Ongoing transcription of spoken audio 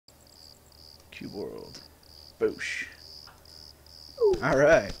YouTube world. Boosh.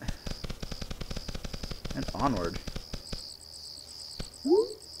 Alright. And onward.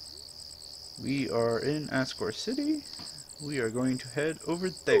 We are in Ascor City. We are going to head over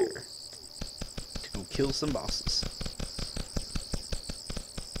there to go kill some bosses.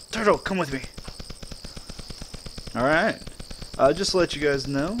 Turtle, come with me. Alright. Just to let you guys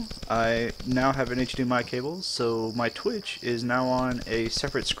know, I now have an HDMI cable, so my Twitch is now on a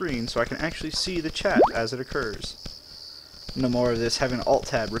separate screen so I can actually see the chat as it occurs. No more of this having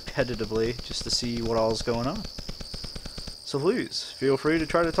Alt-Tab repetitively just to see what all is going on. So please, feel free to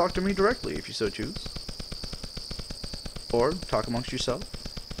try to talk to me directly if you so choose. Or talk amongst yourself.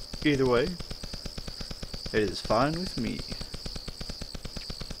 Either way, it is fine with me.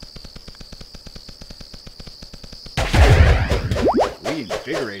 We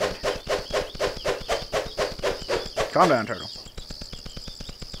invigorated. Calm down, Turtle.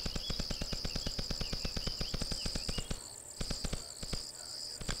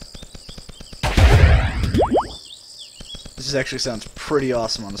 This actually sounds pretty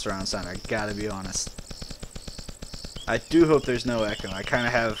awesome on the surround sound, I gotta be honest. I do hope there's no echo. I kind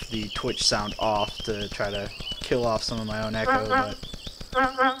of have the Twitch sound off to try to kill off some of my own echo, but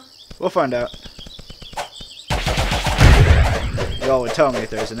we'll find out. Y'all would tell me if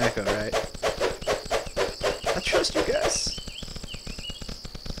there's an echo, right? I trust you guys.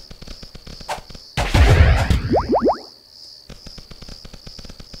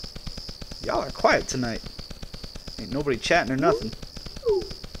 Y'all are quiet tonight. Ain't nobody chatting or nothing.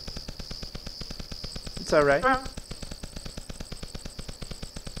 It's alright.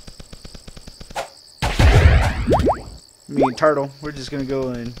 Me and Turtle, we're just gonna go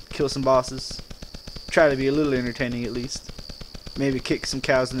and kill some bosses. Try to be a little entertaining at least. Maybe kick some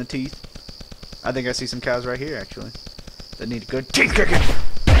cows in the teeth. I think I see some cows right here actually that need a good teeth kicking.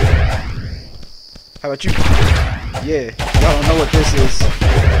 How about you? Yeah, y'all don't know what this is.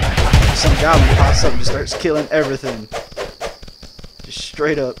 Some goblin pops up and just starts killing everything. Just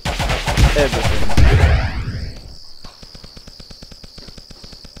straight up everything.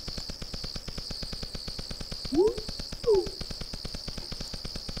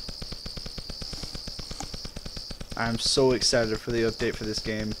 I'm so excited for the update for this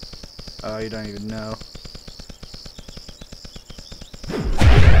game. Oh, you don't even know.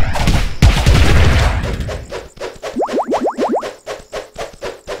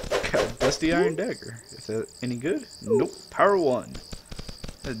 Got a dusty iron dagger. Is that any good? Nope. Power 1.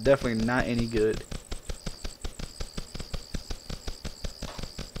 That's definitely not any good.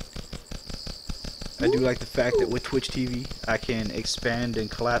 I do like the fact that with Twitch TV, I can expand and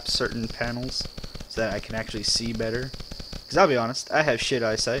collapse certain panels so that I can actually see better. Because I'll be honest, I have shit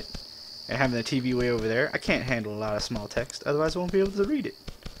eyesight. And having the TV way over there, I can't handle a lot of small text, otherwise I won't be able to read it.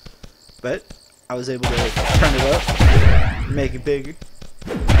 But I was able to turn it up, make it bigger.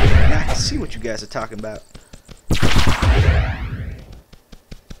 Now I can see what you guys are talking about.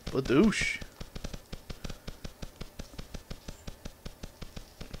 Badoosh.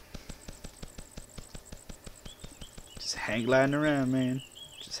 Just hang gliding around, man.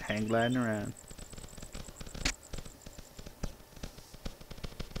 Just hang gliding around.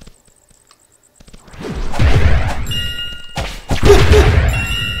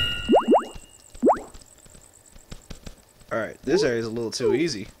 Alright, this area is a little too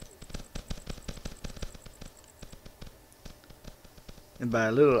easy. And by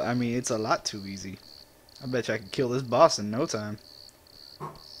a little, I mean it's a lot too easy. I bet you I can kill this boss in no time.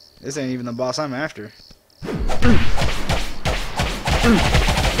 This ain't even the boss I'm after.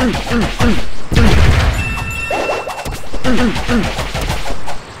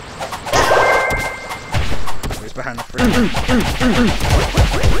 Where's behind the frame?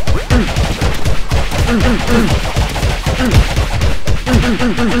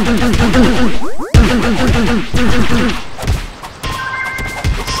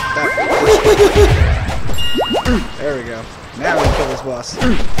 There we go. Now we can kill this boss.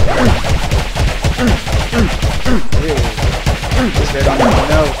 This guy don't even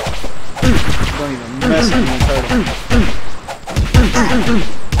know. Don't even mess with me, Turtle.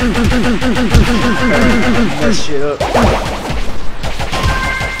 Mess shit up.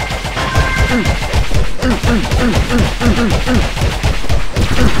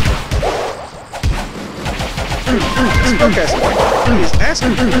 Spellcaster, he is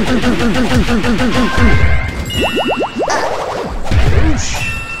asking for Oosh,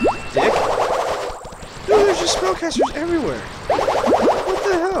 dick. Dude, there's just spellcasters everywhere. What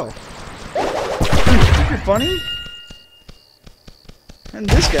the hell? Think you're funny? And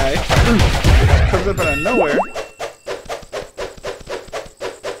this guy comes up out of nowhere.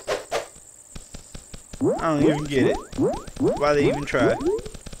 I don't even get it. Why they even try?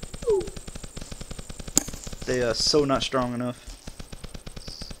 They are so not strong enough.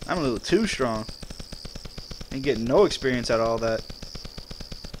 I'm a little too strong. Ain't getting no experience out of all that.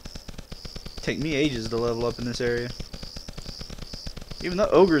 Take me ages to level up in this area. Even the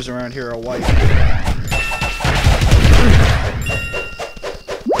ogres around here are white.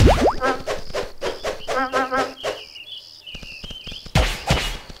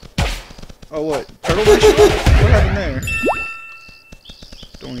 Oh, what? Turtle issue? What happened there?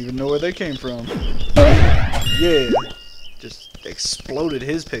 Don't even know where they came from. Yeah. Just exploded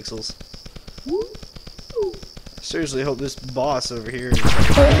his pixels. I seriously hope this boss over here is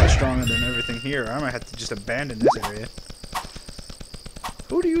much stronger than everything here. I might have to just abandon this area.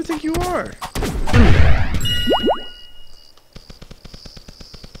 Who do you think you are?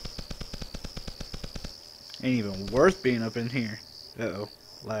 Ain't even worth being up in here. Uh-oh.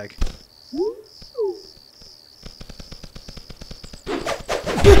 Lag.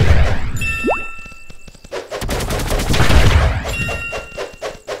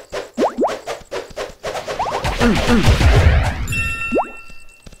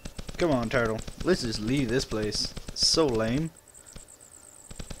 Come on, turtle. Let's just leave this place. It's so lame.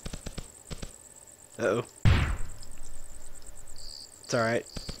 Uh-oh. It's alright.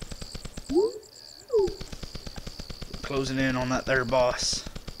 Closing in on that there boss.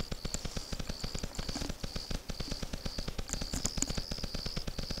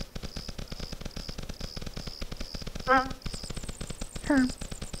 I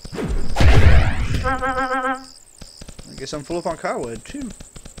guess I'm full up on cobweb too.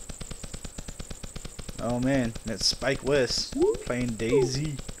 Oh man, that's Spike West playing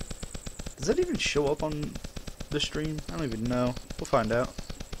Daisy. Does that even show up on the stream? I don't even know. We'll find out.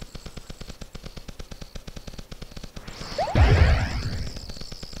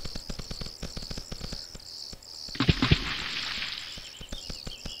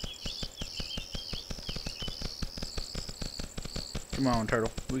 Come on,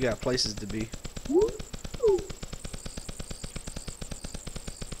 turtle. We got places to be.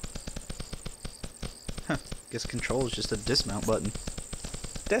 Huh. Guess control is just a dismount button.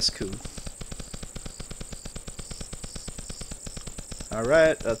 That's cool.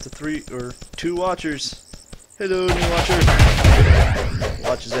 Alright, up to 2 watchers. Hello, new watcher.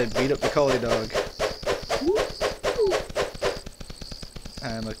 Watches they beat up the collie dog.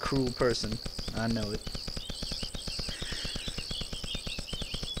 I am a cruel person. I know it.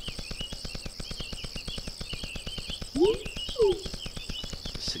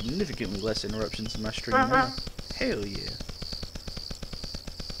 Significantly less interruptions in my stream now. Hell yeah.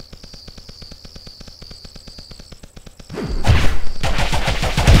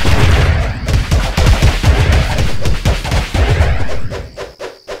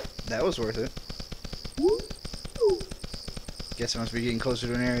 That was worth it. Guess I must be getting closer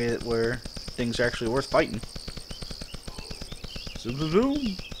to an area where things are actually worth fighting. Zoom, zoom,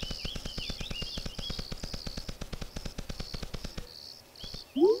 zoom.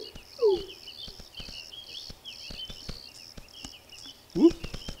 Whoop.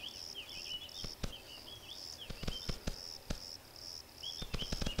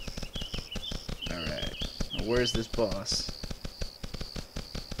 Alright. Now where's this boss?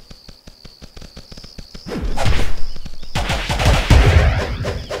 I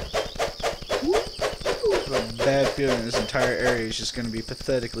have a bad feeling this entire area is just going to be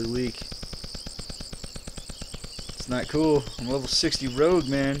pathetically weak. It's not cool. I'm level 60 rogue,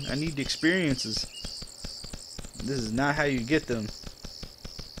 man. I need the experiences. This is not how you get them.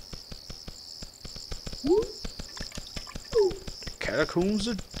 Catacombs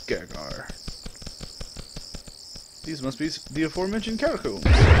of Gagar. These must be the aforementioned catacombs.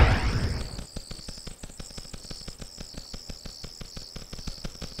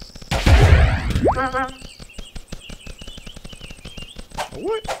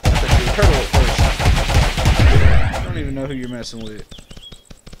 What? That's a turtle at first. I don't even know who you're messing with.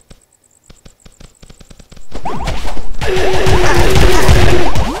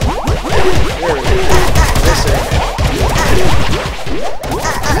 There we go. That's it.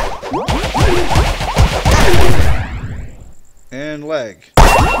 And lag.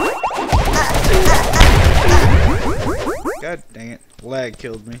 God dang it. Lag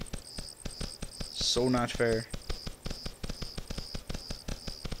killed me. So not fair.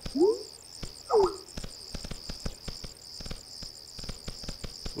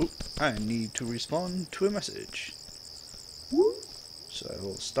 Oop, I need to respond to a message. So I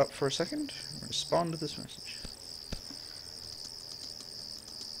will stop for a second and respond to this message.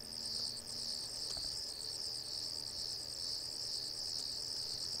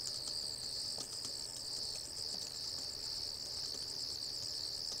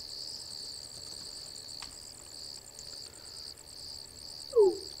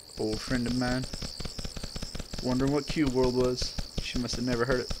 Old friend of mine. Wondering what Cube World was. She must have never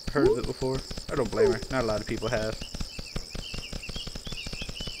heard of it before. I don't blame her. Not a lot of people have.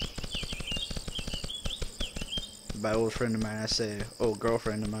 By old friend of mine, I say old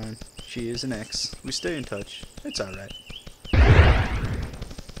girlfriend of mine. She is an ex. We stay in touch. It's alright.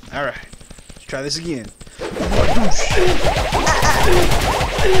 Alright. Let's try this again.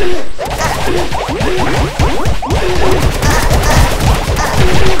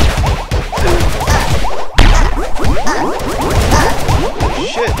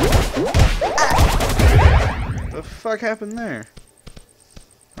 Shit. The fuck happened there?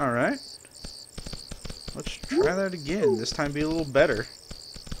 Alright. Let's try that again. This time be a little better.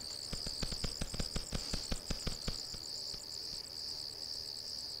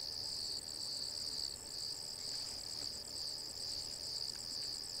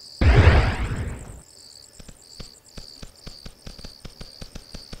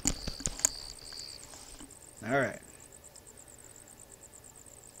 Alright.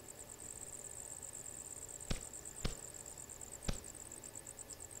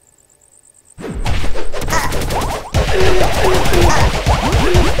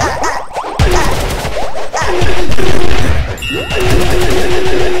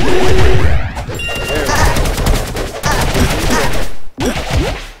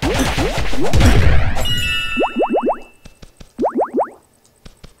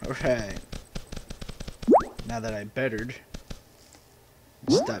 Alright. Now that I bettered,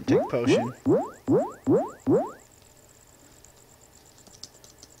 stop, take potion.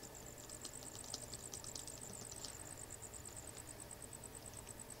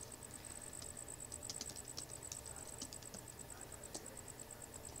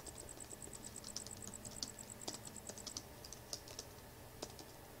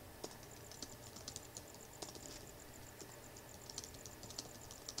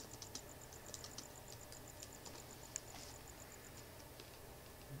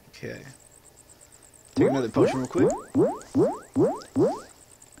 Okay. Take another potion real quick.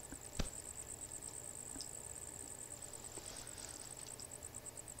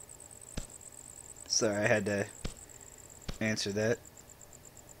 Sorry, I had to answer that.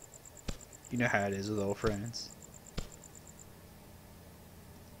 You know how it is with old friends.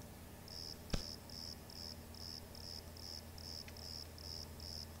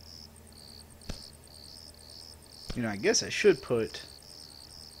 You know, I guess I should put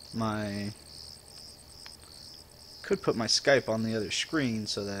my Skype on the other screen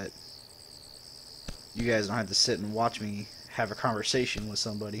so that you guys don't have to sit and watch me have a conversation with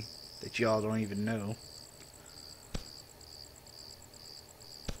somebody that y'all don't even know.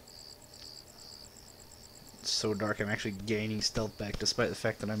 It's so dark I'm actually gaining stealth back despite the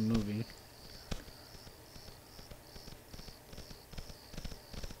fact that I'm moving.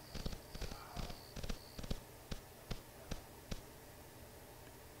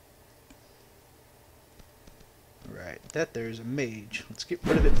 That there's a mage. Let's get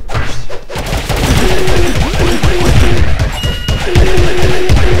rid of it first.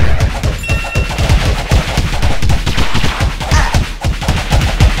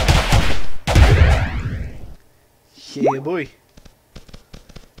 Yeah, boy.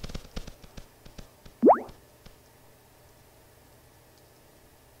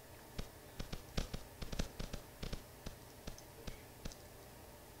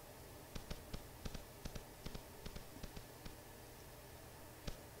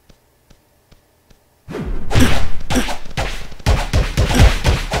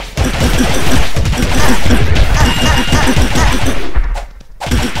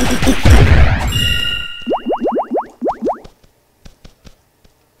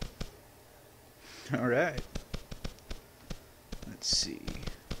 Alright. Let's see.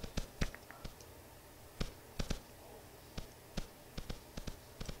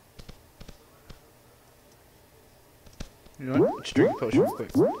 You know what? Let's drink a potion real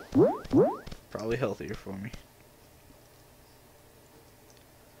quick. Probably healthier for me.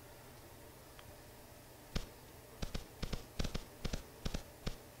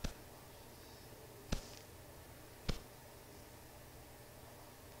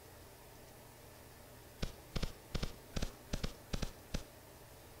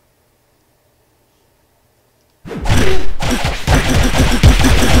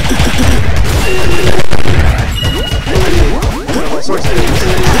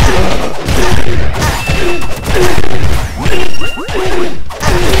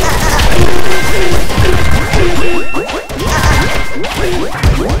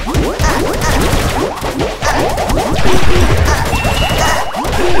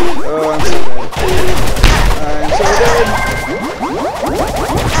 Oh, I'm so dead. I'm so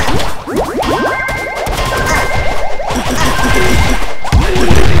dead.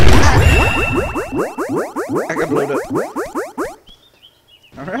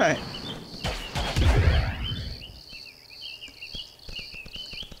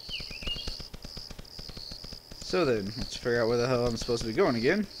 supposed to be going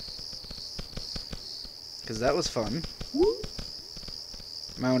again. Because that was fun.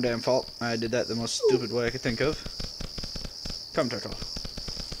 My own damn fault. I did that the most stupid way I could think of. Come, turtle.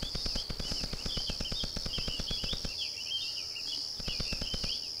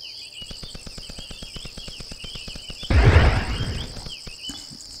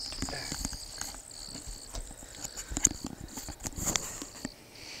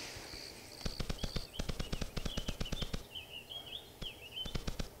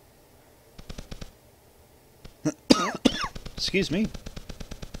 Excuse me.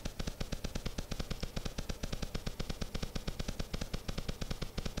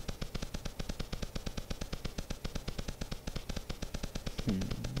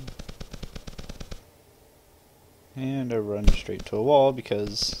 And I run straight to a wall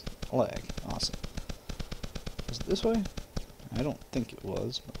because lag. Awesome. Was it this way? I don't think it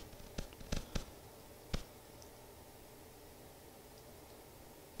was. But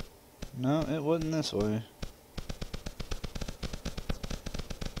no, it wasn't this way.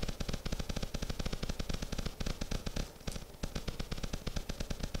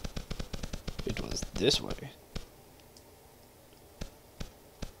 It was this way.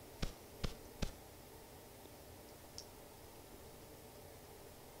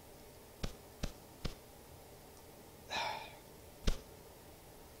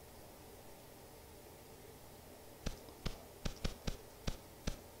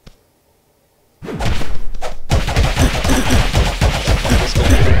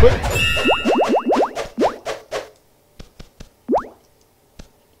 Quick.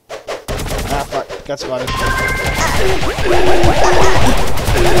 Ah, fuck. Got spotted.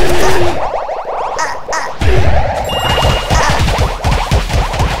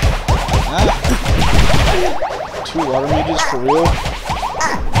 Ah. 2 water mages for real?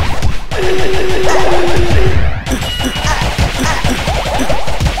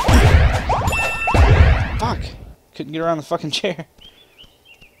 Fuck. Couldn't get around the fucking chair.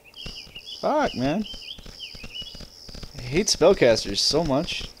 Fuck, man. I hate spellcasters so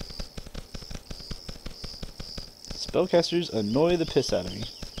much. Spellcasters annoy the piss out of me.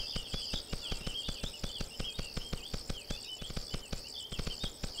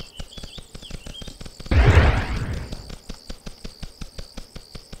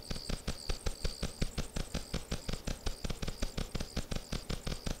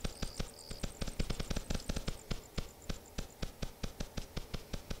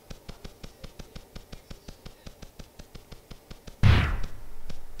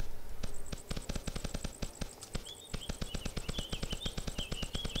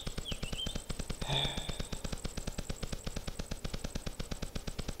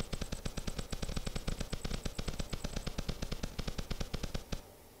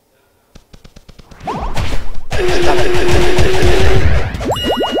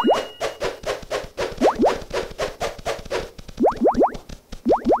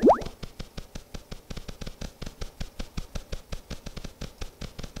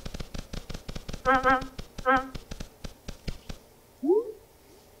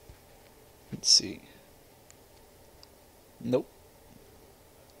 Let's see. Nope.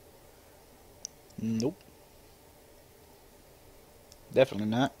 Nope. Definitely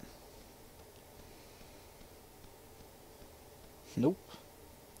not. Nope.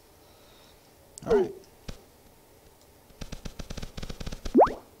 Alright.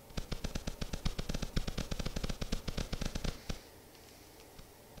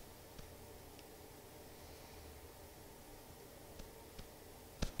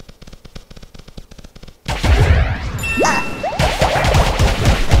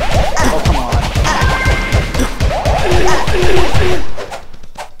 Oh, come on.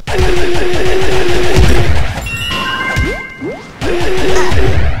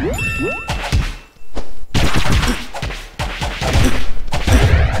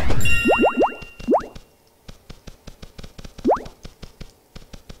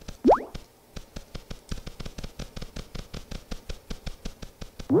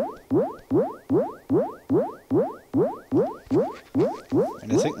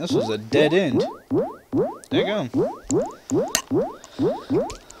 And I think this was a dead end. There you go.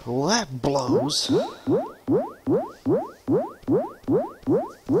 Well, that blows. Let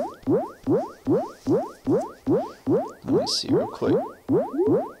me see real quick.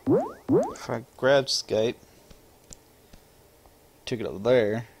 If I grab Skype, took it up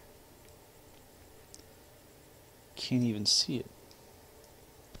there, can't even see it.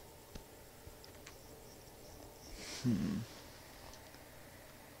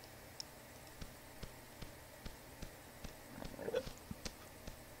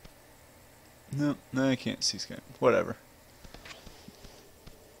 No, I can't see Skype. Whatever.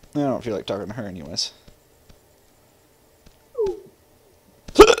 I don't feel like talking to her anyways.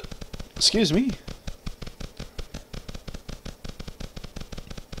 Excuse me.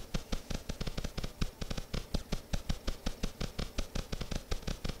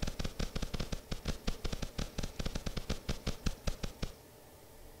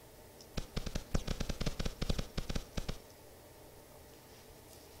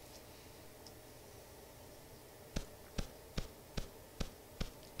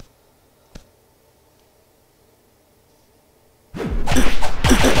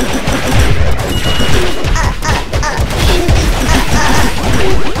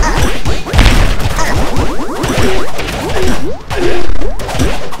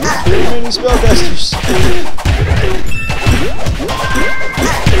 Spellcasters.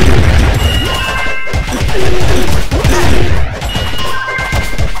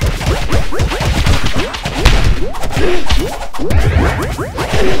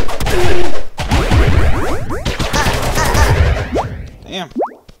 Damn. For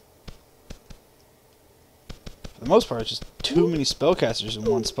the most part, it's just too many spellcasters in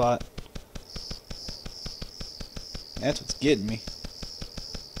one spot. That's what's getting me.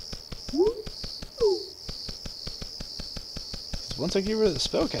 Once I get rid of the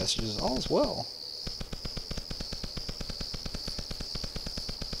spellcasters, all's well.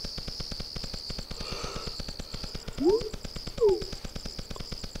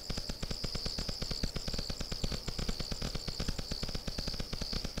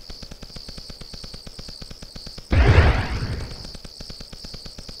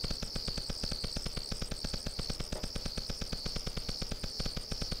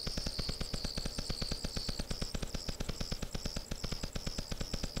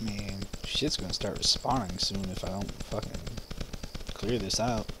 Man, shit's gonna start respawning soon if I don't fucking clear this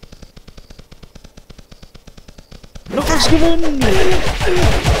out. No, let's give in!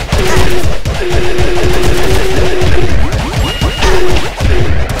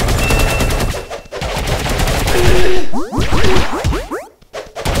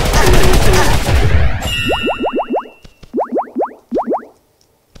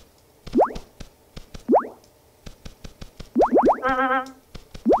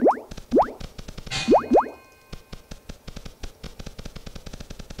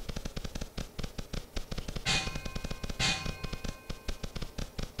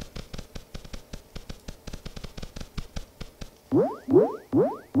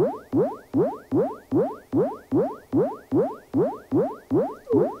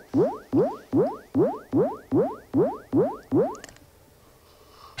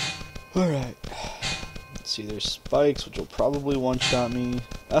 Alright. Let's see, there's spikes, which will probably one-shot me.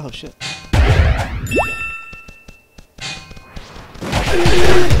 Oh, shit.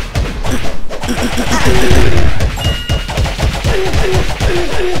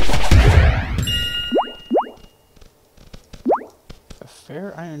 A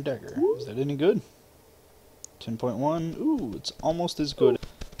fair iron dagger. Is that any good? 10.1. Ooh, it's almost as good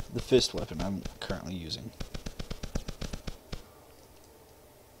as the fist weapon I'm currently using.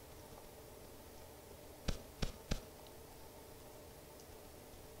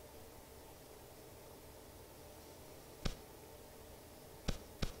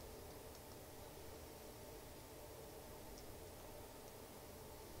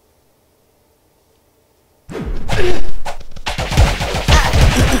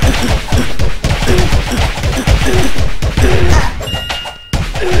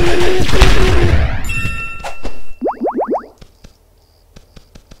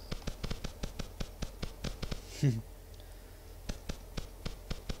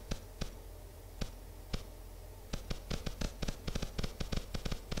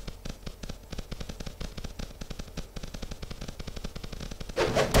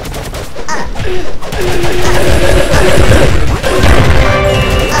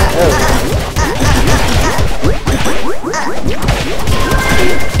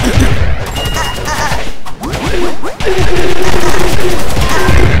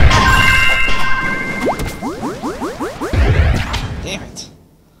 Damn it.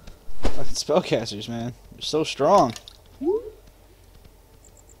 Fucking spellcasters, man. They're so strong.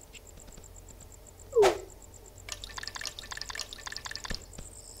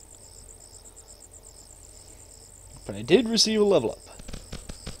 But I did receive a level up.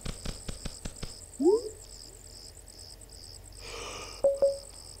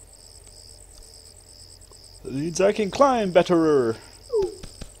 That means I can climb better.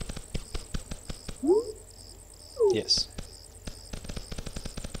 Yes.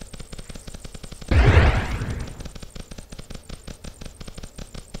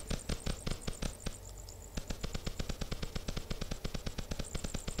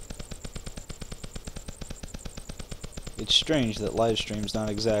 It's strange that live stream's not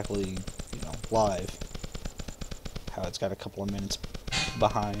exactly, you know, live. How it's got a couple of minutes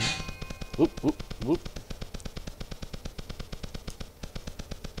behind. Whoop, whoop, whoop.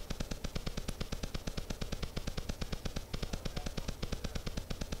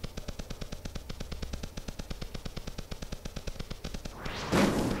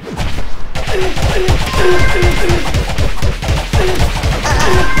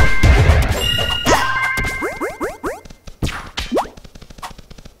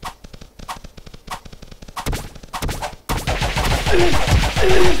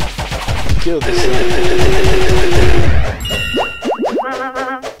 Kill this thing.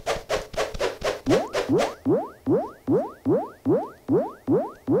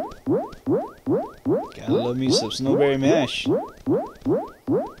 Gotta love me some snowberry mash.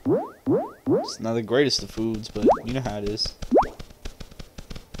 It's not the greatest of foods, but you know how it is.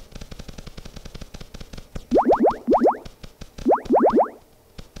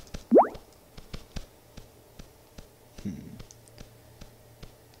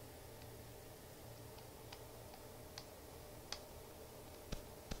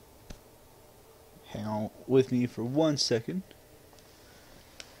 Hang on with me for 1 second.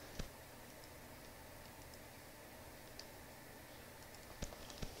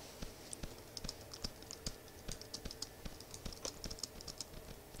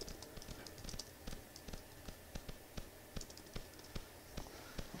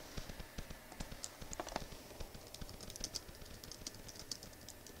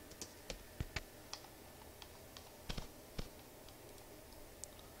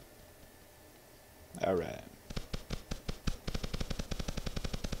 All right.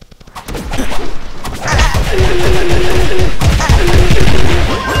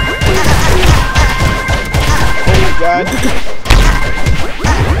 Oh God!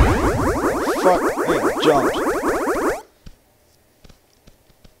 Fuck! Hey, jumped.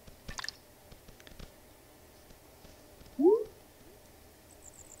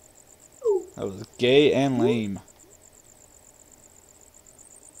 That was gay and lame.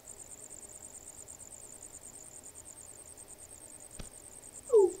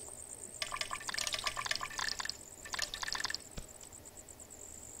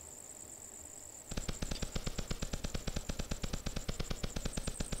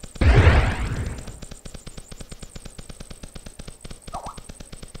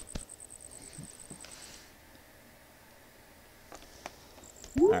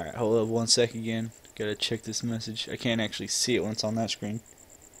 Alright, hold up 1 sec again. Gotta check this message. I can't actually see it when it's on that screen.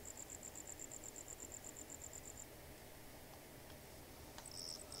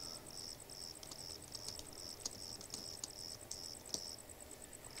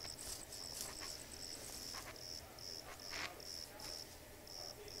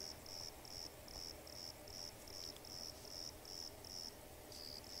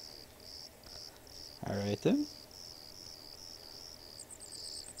 Alright then.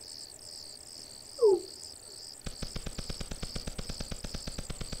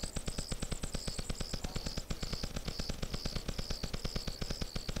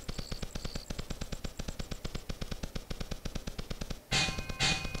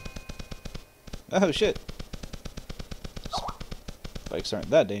 Oh shit. Bikes aren't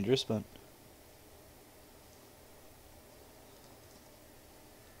that dangerous, but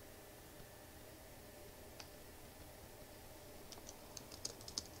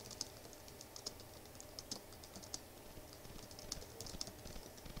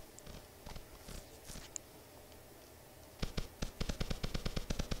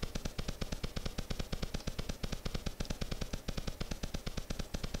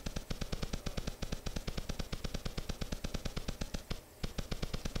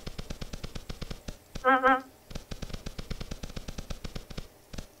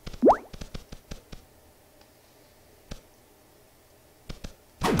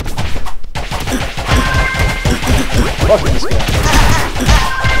fuck this guy.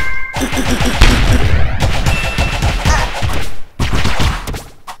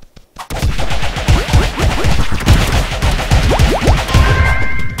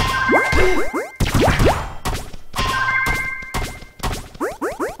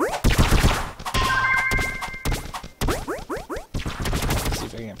 See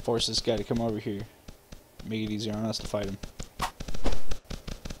if I can force this guy to come over here. Make it easier on us to fight him.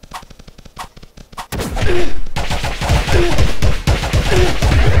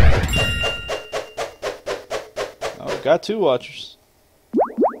 Oh, got two watchers.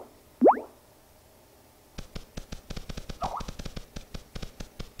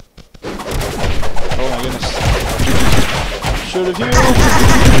 Oh my goodness. Should have healed.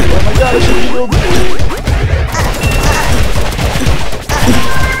 Oh my god, I should have healed.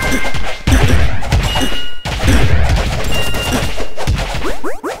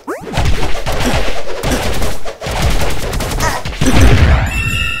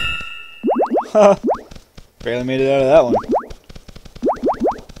 Barely made it out of that one.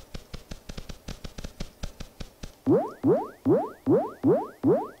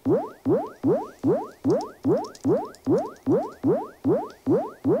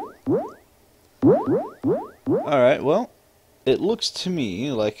 Alright, well, it looks to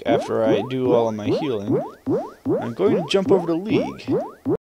me like after I do all of my healing, I'm going to jump over to League.